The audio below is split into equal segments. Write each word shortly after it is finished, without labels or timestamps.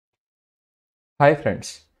Hi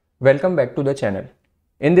friends, welcome back to the channel.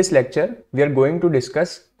 In this lecture, we are going to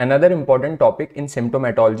discuss another important topic in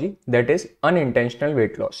symptomatology, that is unintentional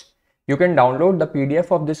weight loss. You can download the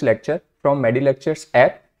PDF of this lecture from MediLectures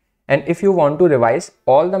app, and if you want to revise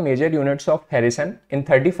all the major units of Harrison in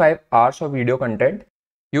 35 hours of video content,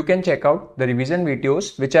 you can check out the revision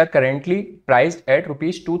videos which are currently priced at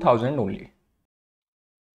Rs 2000 only.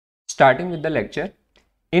 Starting with the lecture,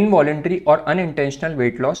 involuntary or unintentional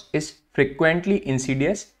weight loss is frequently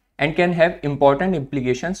insidious and can have important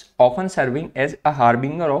implications, often serving as a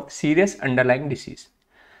harbinger of serious underlying disease.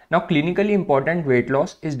 Now, clinically important weight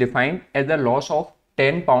loss is defined as the loss of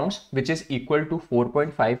 10 pounds, which is equal to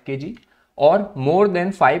 4.5 kg, or more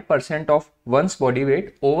than 5% of one's body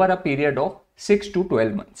weight over a period of 6 to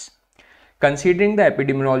 12 months. Considering the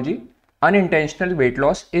epidemiology, unintentional weight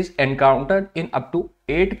loss is encountered in up to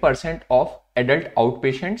 8% of adult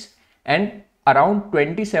outpatients and around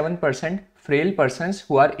 27% frail persons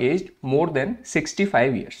who are aged more than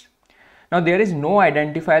 65 years. Now, there is no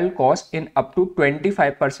identifiable cause in up to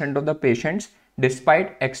 25% of the patients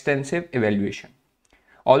despite extensive evaluation.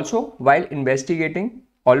 Also, while investigating,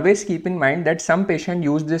 always keep in mind that some patients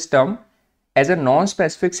use this term as a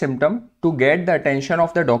non-specific symptom to get the attention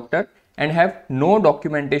of the doctor and have no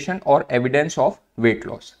documentation or evidence of weight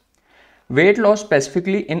loss. Weight loss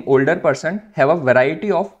specifically in older persons have a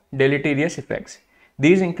variety of deleterious effects.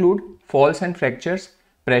 These include falls and fractures,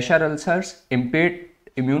 pressure ulcers, impaired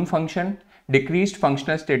immune function, decreased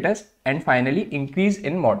functional status, and finally increase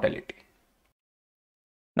in mortality.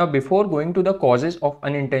 Now, before going to the causes of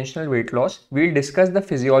unintentional weight loss, we'll discuss the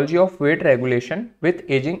physiology of weight regulation with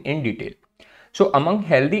aging in detail. So, among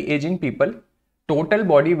healthy aging people, total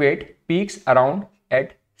body weight peaks around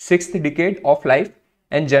at 6th decade of life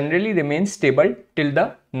and generally remains stable till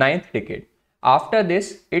the 9th decade. After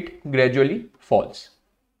this, it gradually falls.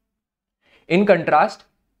 In contrast,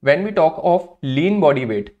 when we talk of lean body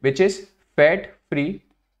weight, which is fat-free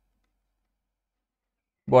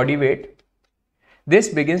body weight, this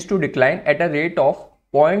begins to decline at a rate of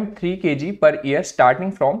 0.3 kg per year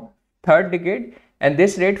starting from 3rd decade, and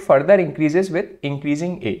this rate further increases with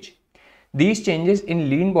increasing age. These changes in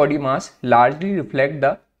lean body mass largely reflect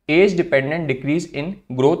the age-dependent decrease in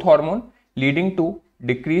growth hormone, leading to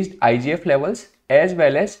decreased IGF levels as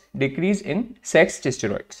well as decrease in sex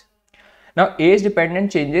steroids. Now,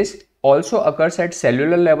 age-dependent changes also occurs at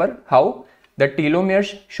cellular level, how the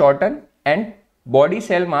telomeres shorten and body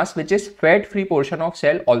cell mass, which is fat-free portion of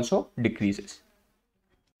cell, also decreases.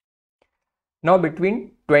 Now,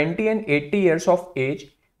 between 20 and 80 years of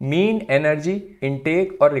age, mean energy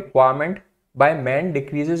intake or requirement by men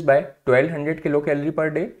decreases by 1200 kilocalorie per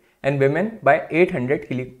day and women by 800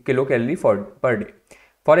 kilocalorie per day.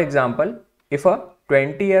 For example, if a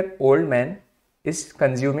 20-year-old man is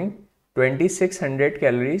consuming 2600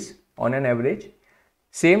 calories on an average,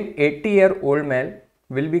 same 80-year-old male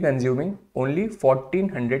will be consuming only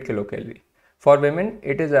 1400 kilocalorie. For women,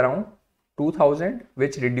 it is around 2000,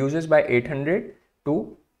 which reduces by 800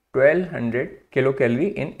 to 1200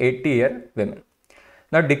 kilocalorie in 80-year women.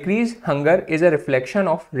 Now, decreased hunger is a reflection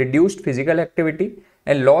of reduced physical activity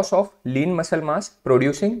and loss of lean muscle mass,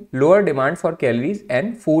 producing lower demand for calories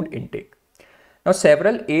and food intake. Now,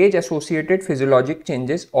 several age-associated physiologic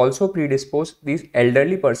changes also predispose these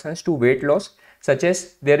elderly persons to weight loss, such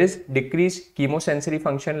as there is decreased chemosensory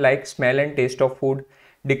function like smell and taste of food,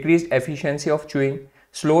 decreased efficiency of chewing,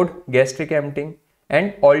 slowed gastric emptying,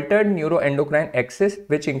 and altered neuroendocrine axis,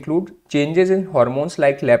 which include changes in hormones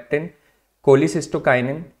like leptin,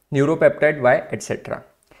 cholecystokinin, neuropeptide Y, etc.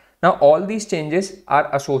 Now, all these changes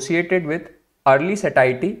are associated with early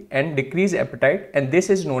satiety and decreased appetite, and this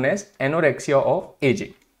is known as anorexia of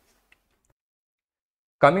aging.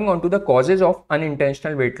 Coming on to the causes of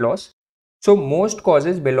unintentional weight loss. So, most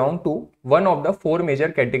causes belong to one of the 4 major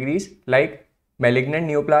categories like malignant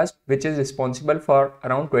neoplasm, which is responsible for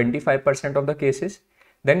around 25% of the cases,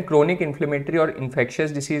 then chronic inflammatory or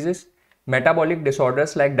infectious diseases, metabolic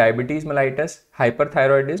disorders like diabetes mellitus,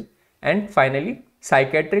 hyperthyroidism, and finally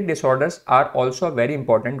psychiatric disorders are also a very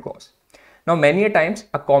important cause. Now, many a times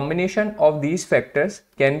a combination of these factors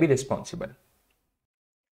can be responsible.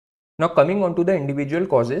 Now, coming on to the individual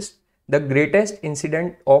causes, the greatest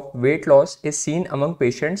incidence of weight loss is seen among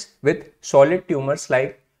patients with solid tumors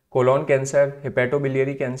like colon cancer,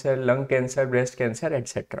 hepatobiliary cancer, lung cancer, breast cancer,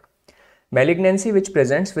 etc. Malignancy, which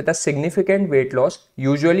presents with a significant weight loss,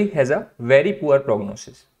 usually has a very poor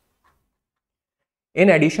prognosis.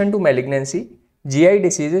 In addition to malignancy, GI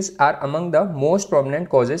diseases are among the most prominent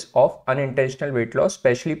causes of unintentional weight loss,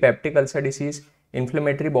 especially peptic ulcer disease,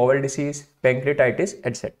 inflammatory bowel disease, pancreatitis,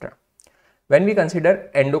 etc. When we consider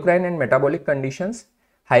endocrine and metabolic conditions,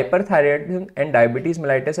 hyperthyroidism and diabetes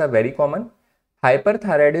mellitus are very common.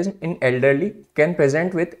 Hyperthyroidism in elderly can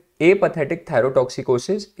present with apathetic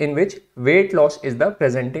thyrotoxicosis, in which weight loss is the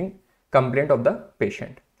presenting complaint of the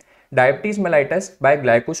patient. Diabetes mellitus by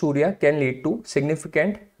glycosuria can lead to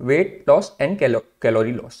significant weight loss and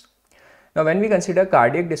calorie loss. Now, when we consider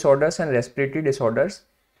cardiac disorders and respiratory disorders,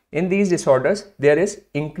 in these disorders there is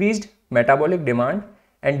increased metabolic demand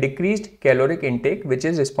and decreased caloric intake, which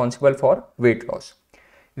is responsible for weight loss.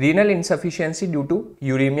 Renal insufficiency due to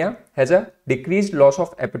uremia has a decreased loss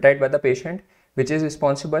of appetite by the patient, which is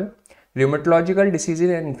responsible. Rheumatological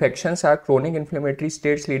diseases and infections are chronic inflammatory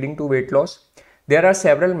states leading to weight loss. There are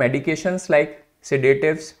several medications like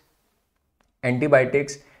sedatives,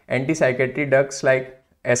 antibiotics, antipsychotic drugs like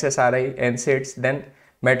SSRI, NSAIDs, then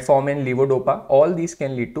metformin, levodopa. All these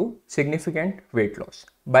can lead to significant weight loss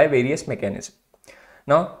by various mechanisms.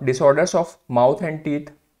 Now, disorders of mouth and teeth,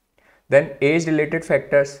 then age-related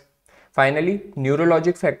factors, finally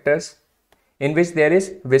neurologic factors in which there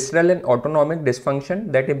is visceral and autonomic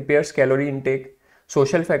dysfunction that impairs calorie intake,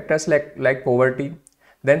 social factors like poverty,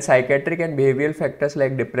 then psychiatric and behavioral factors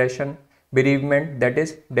like depression, bereavement, that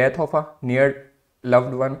is death of a near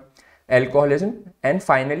loved one, alcoholism, and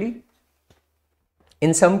finally,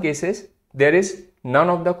 in some cases, there is none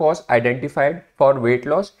of the cause identified for weight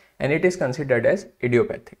loss and it is considered as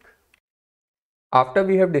idiopathic. After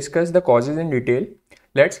we have discussed the causes in detail,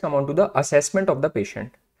 let's come on to the assessment of the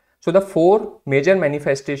patient. So the four major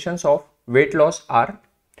manifestations of weight loss are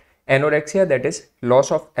anorexia, that is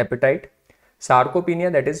loss of appetite,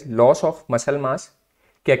 sarcopenia, that is loss of muscle mass,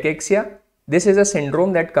 cachexia, this is a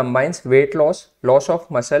syndrome that combines weight loss, loss of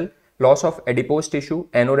muscle, loss of adipose tissue,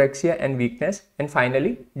 anorexia and weakness, and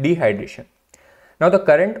finally dehydration. Now the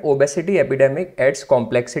current obesity epidemic adds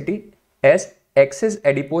complexity as excess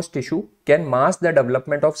adipose tissue can mask the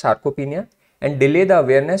development of sarcopenia and delay the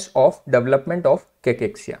awareness of development of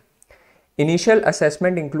cachexia. Initial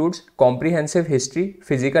assessment includes comprehensive history,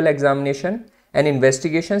 physical examination and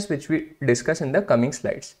investigations, which we discuss in the coming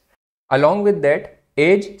slides. Along with that,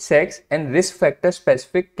 age, sex and risk factor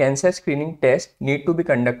specific cancer screening tests need to be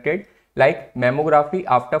conducted, like mammography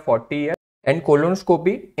after 40 years and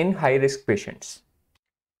colonoscopy in high risk patients.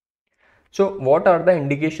 So what are the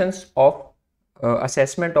indications of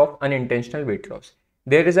assessment of unintentional weight loss?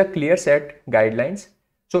 There is a clear set guidelines.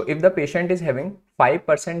 So if the patient is having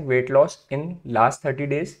 5% weight loss in last 30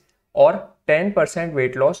 days or 10%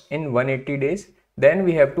 weight loss in 180 days, then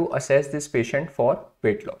we have to assess this patient for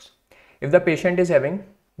weight loss. If the patient is having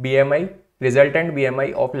BMI, resultant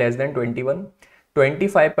BMI of less than 21,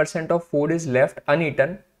 25% of food is left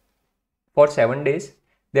uneaten for 7 days,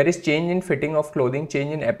 there is change in fitting of clothing,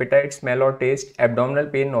 change in appetite, smell or taste, abdominal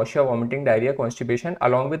pain, nausea, vomiting, diarrhea, constipation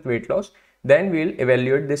along with weight loss, then we will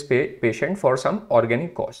evaluate this patient for some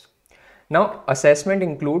organic cause. Now, assessment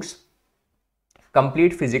includes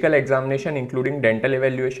complete physical examination including dental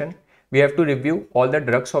evaluation. We have to review all the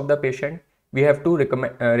drugs of the patient. We have to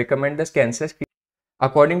recommend the cancer screening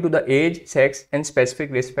according to the age, sex and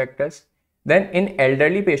specific risk factors. Then in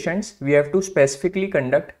elderly patients, we have to specifically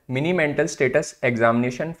conduct mini mental status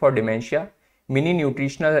examination for dementia, mini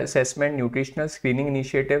nutritional assessment, nutritional screening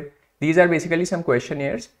initiative. These are basically some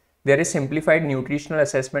questionnaires. There is simplified nutritional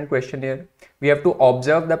assessment questionnaire. We have to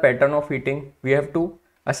observe the pattern of eating. We have to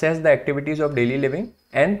assess the activities of daily living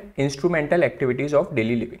and instrumental activities of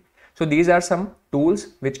daily living. So these are some tools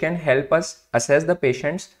which can help us assess the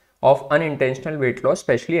patients of unintentional weight loss,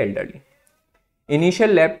 especially elderly. Initial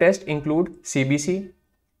lab tests include CBC,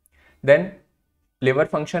 then liver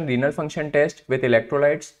function, renal function test with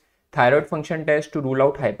electrolytes, thyroid function test to rule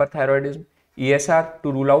out hyperthyroidism, ESR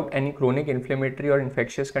to rule out any chronic inflammatory or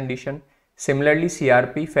infectious condition. Similarly,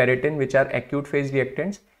 CRP, ferritin, which are acute phase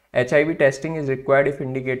reactants. HIV testing is required if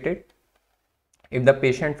indicated, if the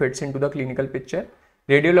patient fits into the clinical picture.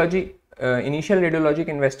 Radiology, initial radiologic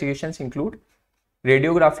investigations include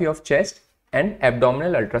radiography of chest and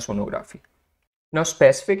abdominal ultrasonography. Now,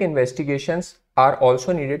 specific investigations are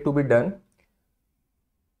also needed to be done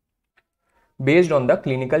based on the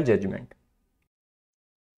clinical judgment.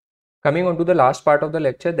 Coming on to the last part of the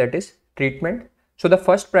lecture, that is treatment. So the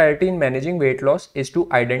first priority in managing weight loss is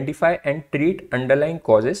to identify and treat underlying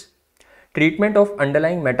causes. Treatment of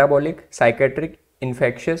underlying metabolic, psychiatric,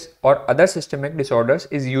 infectious or other systemic disorders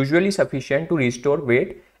is usually sufficient to restore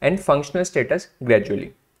weight and functional status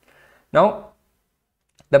gradually. Now,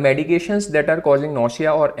 the medications that are causing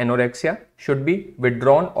nausea or anorexia should be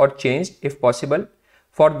withdrawn or changed if possible.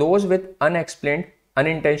 For those with unexplained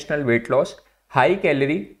unintentional weight loss, high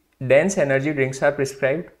calorie dense energy drinks are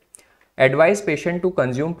prescribed. Advise patient to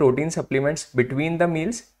consume protein supplements between the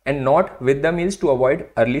meals and not with the meals to avoid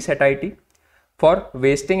early satiety. For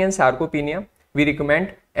wasting and sarcopenia, we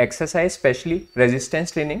recommend exercise, especially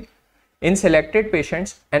resistance training. In selected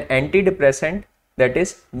patients, an antidepressant, that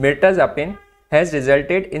is mirtazapine, has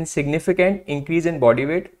resulted in significant increase in body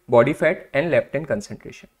weight, body fat and leptin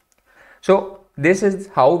concentration. So this is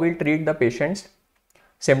how we'll treat the patients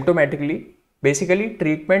symptomatically. Basically,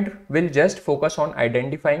 treatment will just focus on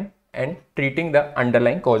identifying and treating the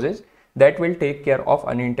underlying causes that will take care of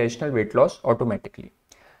unintentional weight loss automatically.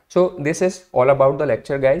 So this is all about the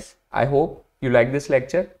lecture, guys. I hope you like this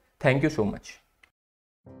lecture. Thank you so much.